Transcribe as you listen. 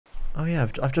Oh yeah,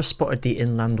 I've just spotted the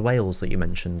inland whales that you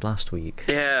mentioned last week.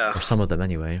 Yeah. Or some of them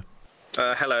anyway.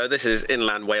 Hello, this is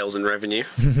Inland Wales and Revenue.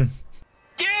 You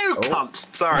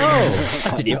cunt! Sorry. Oh,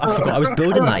 I forgot I was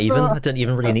building that even. I didn't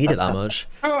even really need it that much.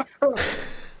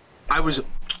 I was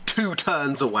 2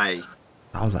 turns away.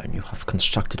 Paladin, you have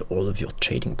constructed all of your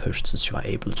trading posts that you are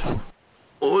able to.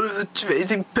 All of the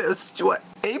trading posts you are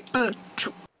able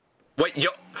to... Wait,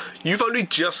 you've only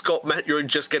just got... You're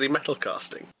just getting metal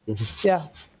casting? Yeah.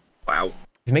 Wow. If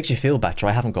it makes you feel better,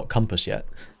 I haven't got compass yet.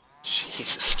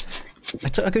 Jesus.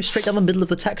 I go straight down the middle of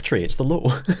the tech tree, it's the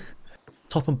law.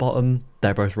 Top and bottom,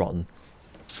 they're both rotten.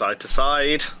 Side to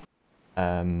side.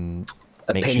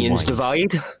 Opinions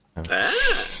divide. Ah.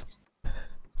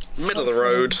 Middle of the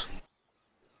road.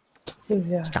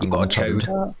 Yeah. You got a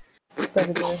chode. There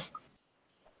we go.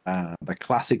 The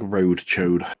classic road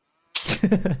chode.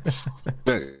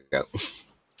 There you go.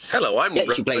 Hello, I'm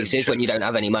Gets you places when you don't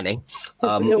have any money.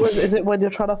 Is it when you're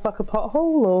trying to fuck a pothole,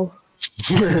 or...?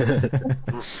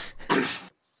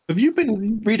 Have you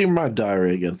been reading my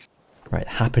diary again? Right,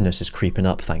 happiness is creeping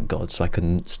up, thank God, so I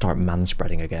can start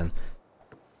manspreading again.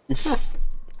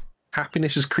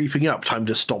 Happiness is creeping up. Time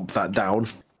to stomp that down.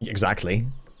 Exactly.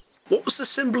 What was the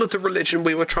symbol of the religion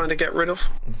we were trying to get rid of?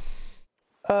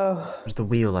 It was the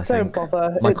wheel, I think. Don't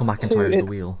bother. Michael McIntyre's the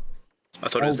wheel. I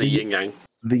thought it was the yin yang.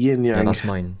 The yin yang. Yeah, that's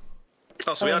mine.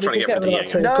 Oh, so we are trying to get rid of the yin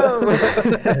yang.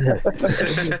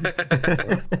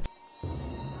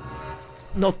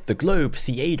 No! Not the Globe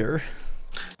Theater.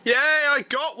 Yay, I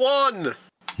got one!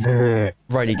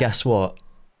 Riley, guess what?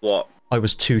 What? I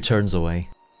was 2 turns away.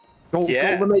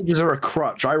 Yeah. Golden Ages are a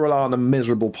crutch. I rely on a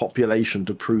miserable population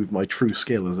to prove my true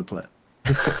skill as a player.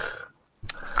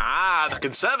 Ah, the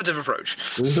conservative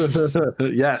approach.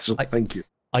 Yes, thank you.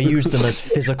 I use them as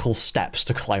physical steps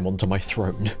to climb onto my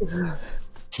throne.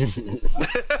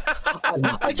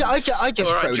 I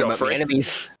just throw them at my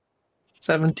enemies.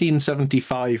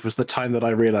 1775 was the time that I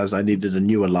realised I needed a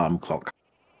new alarm clock.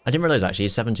 I didn't realise actually,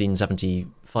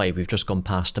 1775, we've just gone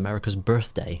past America's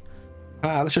birthday.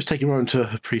 Let's just take a moment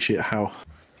to appreciate how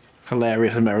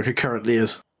hilarious America currently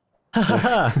is.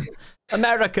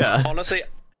 America! Honestly,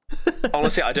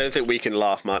 I don't think we can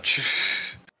laugh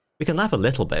much. We can laugh a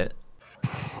little bit.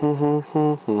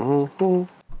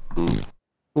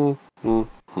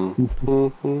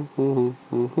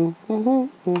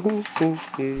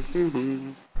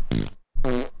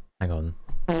 Hang on.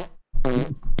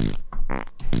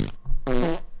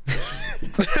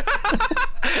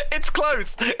 It's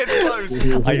close! It's close!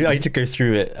 I need to go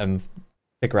through it and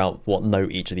figure out what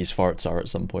note each of these farts are at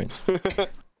some point.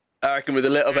 I reckon with a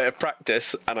little bit of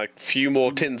practice and a few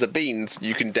more tins of beans,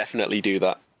 you can definitely do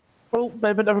that. Oh,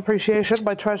 moment of appreciation.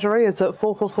 My treasury is at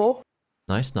 444.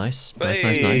 Nice, nice.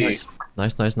 Hey. Nice. I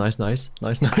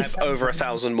have over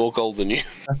 1,000 more gold than you.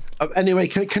 Anyway,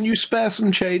 can you spare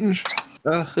some change?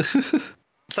 Tell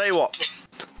you what.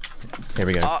 Here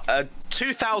we go.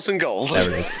 2,000 gold. There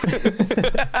it is.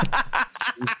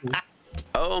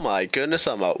 Oh my goodness,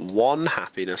 I'm at 1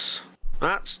 happiness.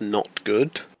 That's not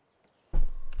good.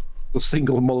 The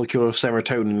single molecule of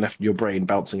serotonin left in your brain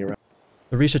bouncing around.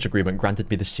 The research agreement granted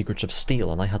me the secrets of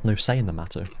steel, and I had no say in the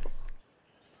matter.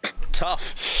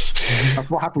 Tough. That's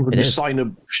what happens when you sign a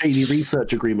shady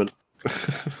research agreement.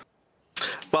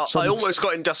 Well, I almost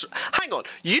got industrial. Hang on,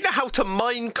 you know how to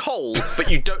mine coal,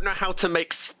 but you don't know how to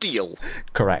make steel.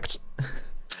 Correct.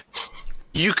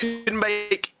 You can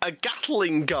make a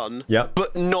Gatling gun, Yep.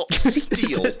 but not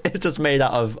steel. It's just made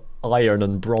out of iron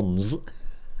and bronze.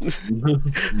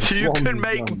 You can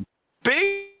make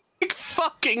Big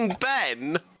fucking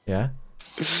Ben. Yeah.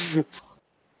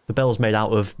 The bell's made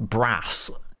out of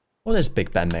brass. What is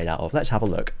Big Ben made out of? Let's have a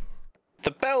look. The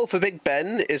bell for Big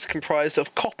Ben is comprised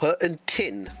of copper and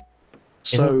tin.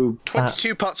 So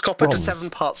 22 parts copper bronze? to 7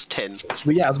 parts tin.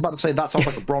 yeah, I was about to say that sounds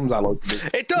like a bronze alloy.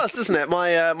 It does, doesn't it?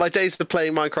 My days of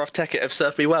playing Minecraft Tekkit have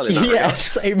served me well in that Yeah,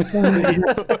 same. regard.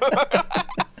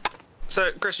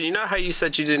 So, Christian, you know how you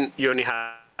said you only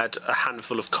had a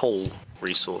handful of coal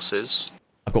resources?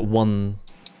 I've got 1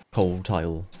 coal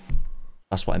tile.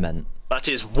 That's what I meant. That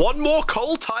is 1 more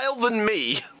coal tile than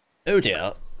me. Oh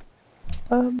dear.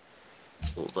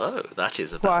 Although that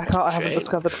is a Well, I shame. haven't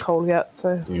discovered coal yet,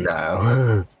 so...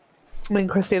 No. I mean,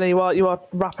 Christina, you are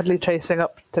rapidly chasing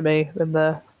up to me in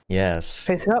the... Yes.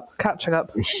 Chasing up? Catching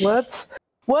up. Words?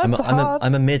 Words are hard.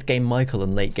 I'm a mid-game Michael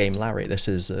and late-game Larry. This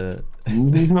is this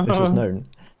is known.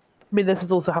 I mean, this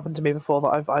has also happened to me before,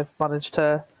 that I've managed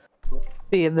to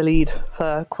be in the lead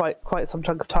for quite some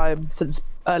chunk of time since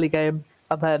early game,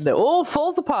 and then it all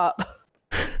falls apart.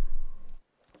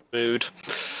 Mood.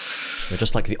 We're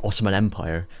just like the Ottoman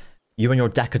Empire. You and your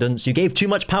decadence. You gave too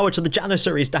much power to the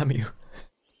Janissaries, damn you.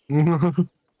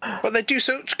 But they do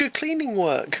such good cleaning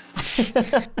work.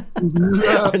 I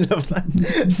love that.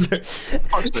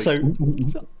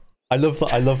 I love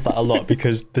that a lot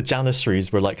because the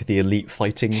Janissaries were like the elite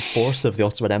fighting force of the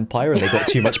Ottoman Empire, and they got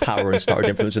too much power and started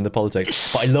influencing the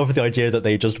politics. But I love the idea that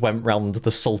they just went round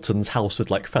the Sultan's house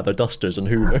with like feather dusters and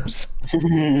hoovers.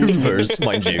 Hoovers,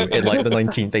 mind you, in like the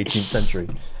 19th, 18th century.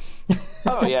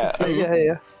 Oh yeah.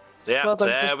 Yeah. Yeah, Well done,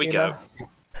 there we go.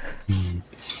 Christina.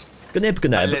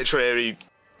 Gnib.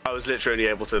 I was literally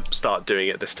able to start doing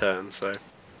it this turn, so.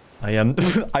 I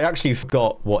actually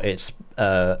forgot what its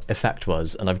effect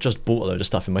was, and I've just bought a load of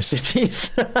stuff in my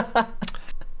cities.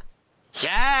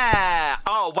 Yeah!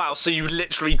 Oh wow, so you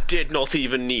literally did not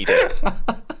even need it.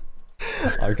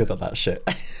 I'm good at that shit.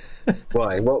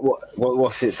 Why?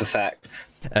 What's its effect?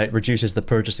 It reduces the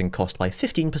purchasing cost by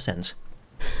 15%.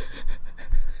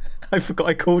 I forgot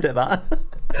I called it that.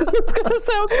 I was gonna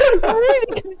say, I'm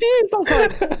really confused. I was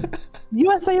like,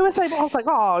 USA, but I was like,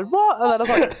 oh, what? And then I was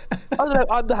like, oh no,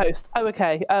 I'm the host. Oh,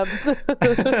 okay.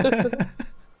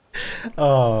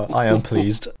 Oh, I am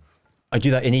pleased. I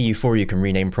do that in EU4. You can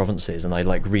rename provinces, and I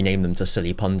like rename them to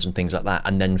silly puns and things like that,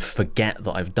 and then forget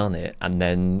that I've done it, and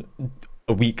then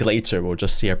a week later we'll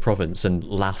just see a province and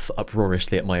laugh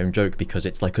uproariously at my own joke because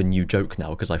it's like a new joke now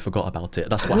because I forgot about it.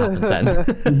 That's what happened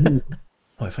then.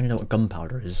 Oh, if I know what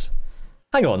gunpowder is.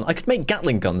 Hang on, I could make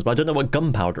Gatling guns, but I don't know what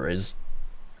gunpowder is.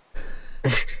 I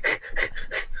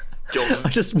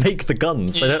just make the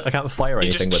guns. I can't fire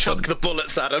anything with them. You just chuck the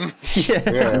bullets at them.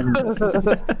 Yeah.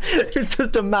 It's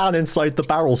just a man inside the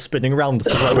barrel spinning around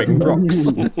throwing rocks.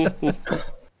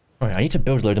 Alright, I need to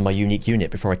build a load of my unique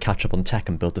unit before I catch up on tech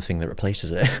and build the thing that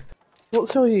replaces it.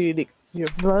 What's your unique? Your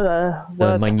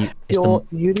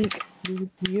unique.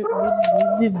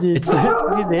 It's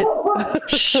the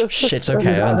shh, it's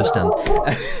okay, I understand.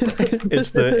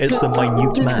 it's the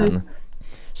minute man.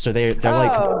 So they're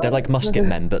like musket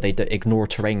men, but they ignore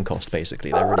terrain cost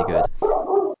basically. They're really good.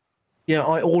 Yeah,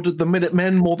 I ordered the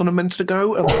Minutemen more than a minute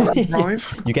ago, and they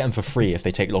arrive. You get them for free if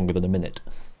they take longer than a minute.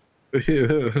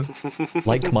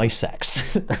 Like my sex.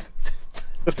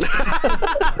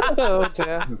 Oh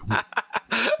dear.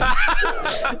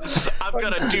 I'm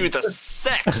gonna do the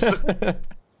sex.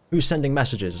 Who's sending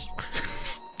messages?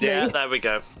 Yeah, there we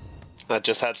go. I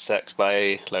just had sex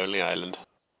by Lonely Island.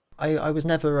 I was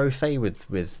never au fait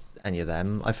with any of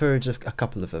them. I've heard of a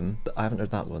couple of them, but I haven't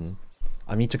heard that one.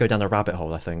 I need to go down a rabbit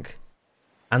hole, I think.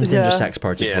 And Ninja Sex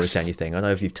Party before I say anything. I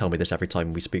know you tell me this every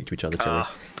time we speak to each other, Tilly.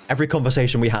 Every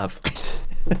conversation we have.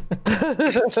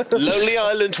 Lonely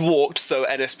Island walked so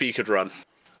NSP could run.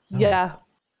 Yeah.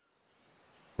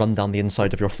 Run down the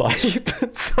inside of your thigh.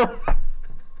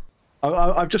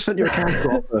 I've just sent you a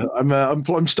counter offer.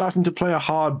 I'm starting to play a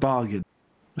hard bargain.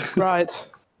 Right.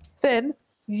 Finn,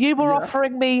 you were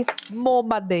offering me more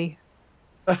money.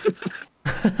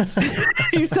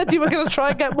 You said you were going to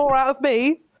try and get more out of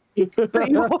me, but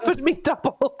you offered me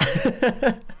double.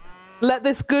 Let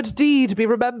this good deed be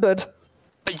remembered.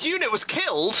 A unit was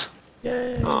killed?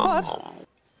 Yay. What?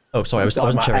 Oh, sorry, I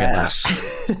wasn't cheering at that.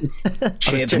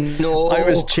 I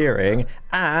was cheering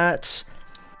at...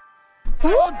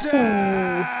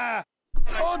 Order!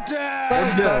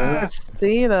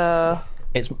 Christina.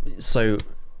 It's so.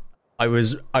 I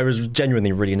was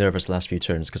genuinely really nervous the last few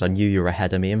turns because I knew you were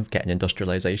ahead of me in getting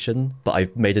industrialization, but I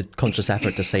made a conscious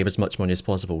effort to save as much money as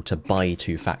possible to buy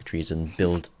 2 factories and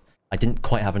build. I didn't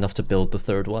quite have enough to build the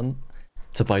third one,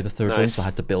 to buy the third one, so I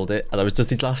had to build it. And I was just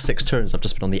these last 6 turns. I've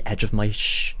just been on the edge of my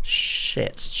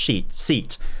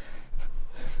seat.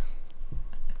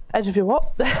 Edge of your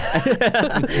what?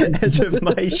 Edge of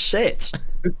my shit.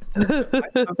 I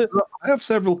have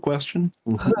several questions.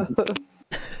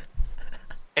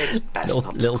 It's best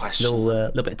not to question.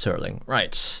 Little bit of twirling.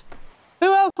 Right.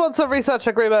 Who else wants a research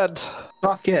agreement?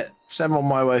 Fuck it. Send on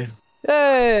my way.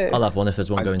 Yay! I'll have one if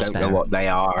there's one going spare. I don't know what they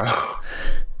are.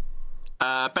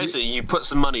 Basically, you put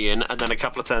some money in, and then a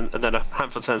handful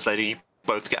of turns later, you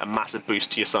both get a massive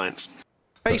boost to your science.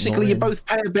 Basically, you both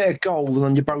pay a bit of gold, and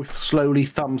then you both slowly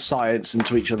thumb science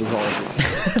into each other's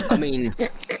eyes. I mean,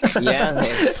 yeah,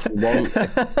 if you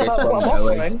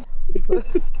want.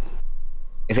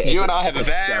 You and I have a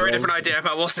very different idea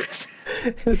about what's this.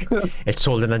 It's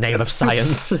all in the name of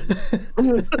science.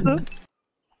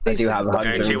 I do have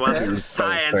 100. Don't you want some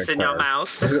science in your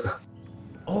mouth?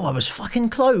 Oh, I was fucking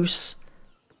close.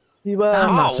 You were.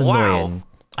 Damn, that's wow. annoying.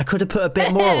 I could have put a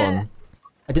bit more on.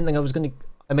 I didn't think I was going to...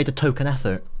 I made a token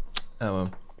effort. Oh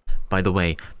well. By the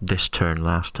way, this turn,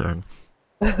 last turn.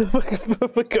 Oh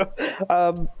my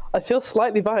God. I feel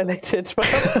slightly violated. But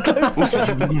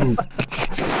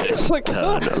It's like,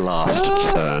 Turn, last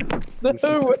turn.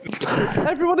 no,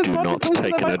 everyone is Do marching not close to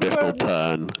take their an additional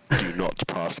microphone. turn. Do not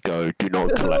pass go. Do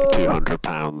not collect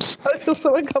 £200. I feel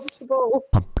so uncomfortable.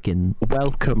 Pumpkin.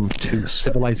 Welcome to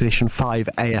Civilization 5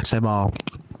 ASMR.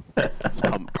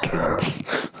 Pumpkins.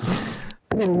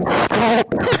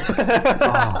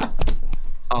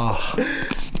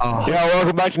 Yeah,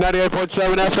 welcome back to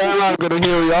 98.7 FM. I'm going to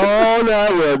hear you all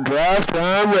night with Draft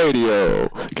Time Radio.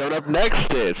 Coming up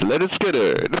next is Let Us Get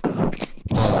It.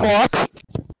 What?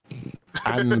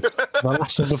 And the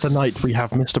last song of the night, we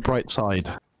have Mr.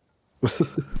 Brightside.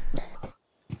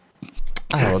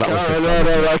 Oh, that was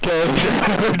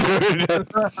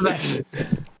good.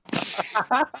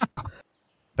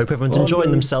 Hope everyone's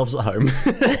enjoying themselves at home.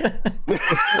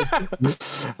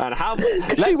 And how?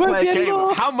 Let's play a game.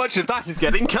 Anymore. How much of that is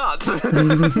getting cut?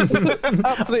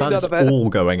 Absolutely none That's of it. all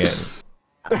going in.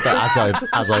 But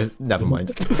as I never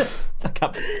mind. I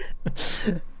can't.